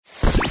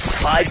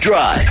5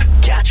 Drive.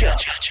 Catch up.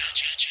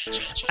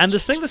 And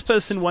this thing this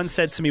person once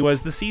said to me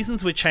was the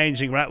seasons were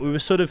changing, right?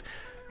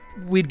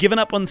 We'd given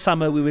up on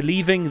summer, we were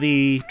leaving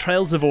the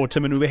trails of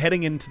autumn, and we were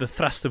heading into the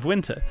thrust of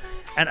winter.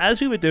 And as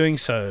we were doing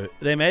so,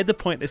 they made the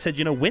point, they said,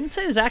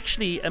 winter is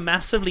actually a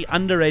massively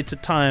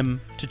underrated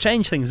time to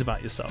change things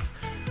about yourself.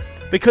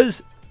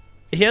 Because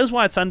here's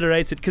why it's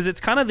underrated, because it's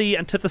kind of the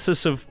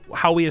antithesis of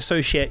how we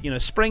associate,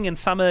 spring and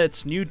summer.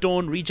 It's new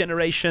dawn,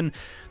 regeneration,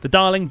 the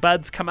darling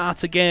buds come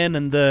out again,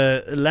 and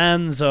the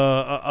lands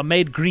are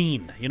made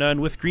green,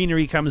 and with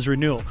greenery comes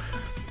renewal.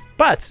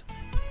 But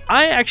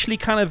I actually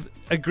kind of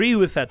agree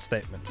with that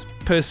statement,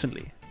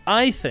 personally.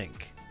 I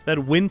think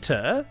that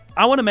winter,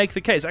 I want to make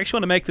the case, I actually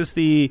want to make this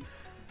the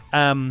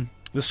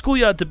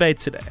Schoolyard debate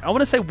today. I want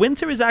to say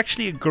winter is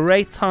actually a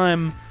great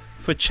time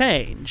for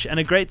change and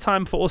a great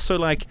time for also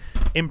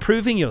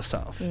improving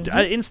yourself. Mm-hmm.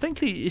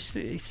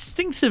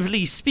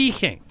 Instinctively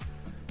speaking,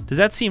 does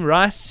that seem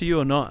right to you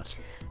or not?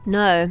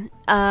 No,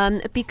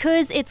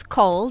 because it's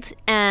cold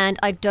and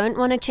I don't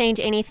want to change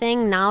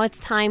anything. Now it's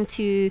time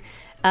to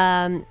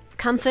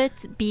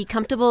be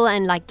comfortable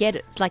and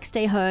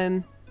stay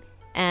home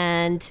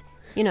and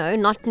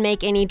not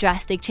make any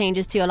drastic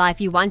changes to your life.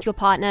 You want your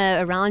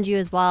partner around you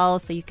as well,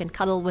 so you can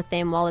cuddle with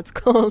them while it's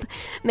cold.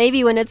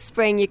 Maybe when it's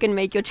spring you can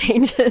make your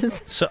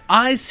changes. So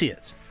I see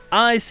it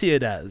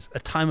as a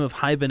time of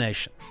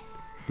hibernation.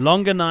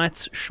 Longer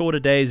nights, shorter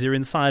days, you're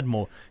inside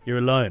more, you're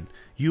alone,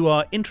 you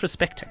are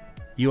introspecting,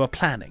 you are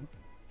planning,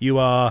 you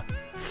are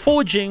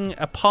forging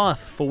a path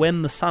for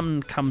when the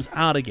sun comes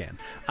out again.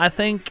 I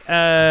think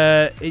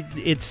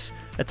it's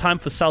a time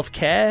for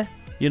self-care.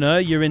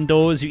 You're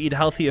indoors, you eat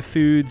healthier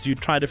foods, you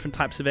try different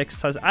types of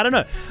exercise. I don't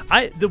know.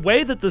 The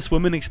way that this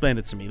woman explained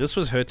it to me, this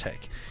was her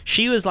take.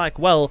 She was like,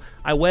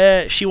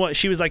 she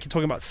was like, you're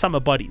talking about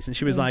summer bodies. And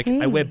she was like,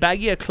 I wear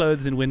baggier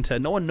clothes in winter.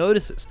 No one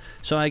notices.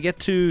 So I get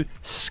to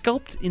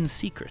sculpt in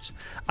secret.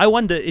 I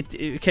wonder,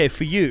 okay,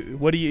 for you,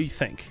 what do you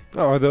think?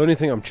 Oh, the only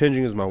thing I'm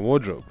changing is my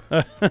wardrobe.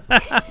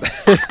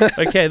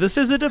 Okay, this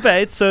is a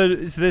debate. So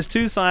there's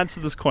two sides to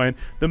this coin.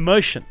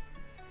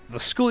 The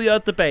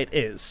Schoolyard debate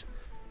is,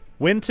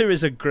 winter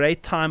is a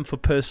great time for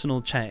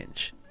personal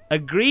change.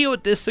 Agree or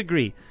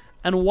disagree?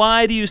 And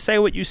why do you say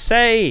what you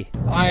say?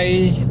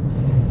 I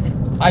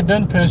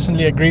don't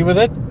personally agree with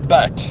it,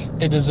 but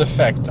it is a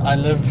fact. I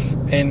live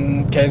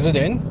in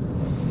KZN,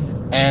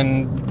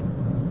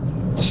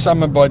 and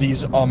summer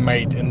bodies are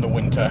made in the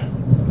winter.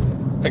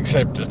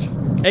 Accept it.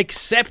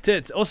 Accept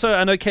it. Also,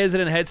 I know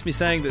KZN hates me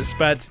saying this,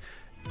 but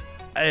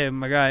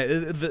my guy,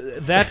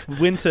 that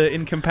winter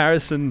in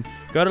comparison,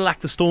 go to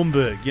the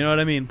Stormberg, you know what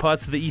I mean?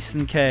 Parts of the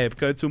Eastern Cape,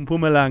 go to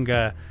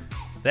Mpumalanga.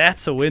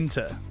 That's a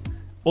winter.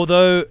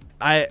 Although,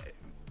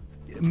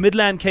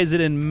 Midland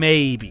KZN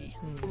maybe.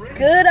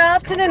 Good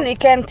afternoon,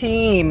 Nick and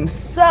team.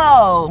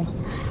 So,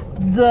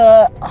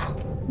 the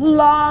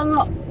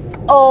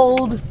long,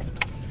 old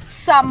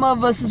summer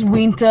versus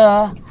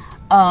winter,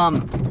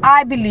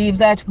 I believe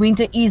that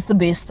winter is the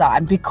best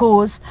time,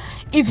 because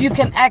if you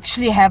can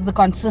actually have the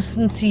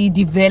consistency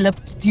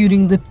developed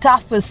during the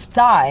toughest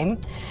time,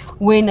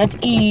 when it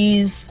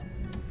is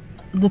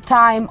the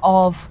time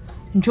of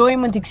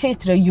enjoyment,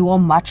 etc., you are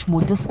much more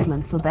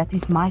disciplined. So that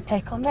is my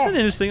take on that. That's an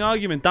interesting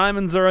argument.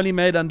 Diamonds are only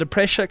made under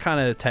pressure kind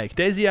of take.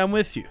 Daisy, I'm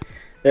with you.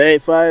 Hey,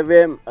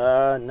 5M.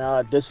 No,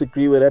 I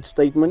disagree with that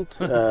statement.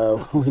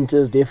 Winter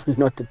is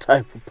definitely not the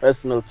time for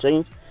personal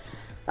change.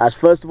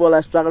 First of all,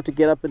 I struggle to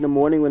get up in the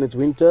morning when it's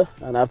winter,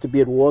 and I have to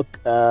be at work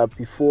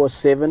before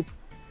 7.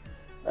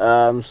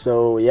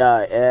 So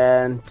yeah,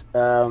 and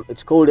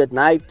it's cold at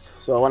night,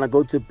 so I want to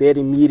go to bed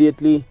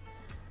immediately.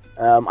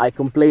 I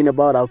complain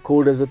about how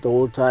cold is it the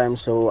whole time,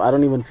 so I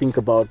don't even think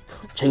about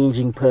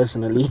changing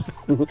personally.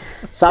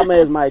 Summer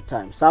is my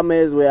time. Summer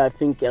is where I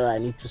think I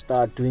need to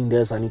start doing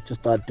this, and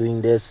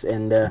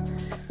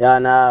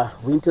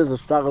winter's a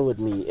struggle with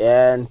me,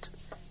 and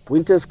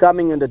winter's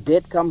coming and the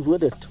debt comes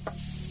with it.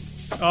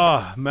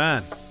 Oh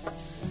man,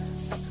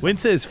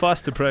 winter is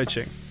fast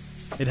approaching.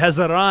 It has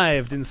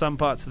arrived in some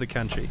parts of the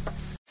country.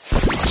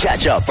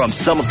 Catch up from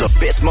some of the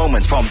best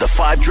moments from the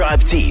 5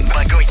 Drive team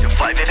by going to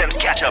 5FM's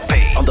catch up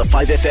page on the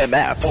 5FM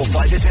app or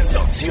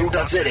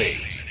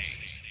 5FM.co.za.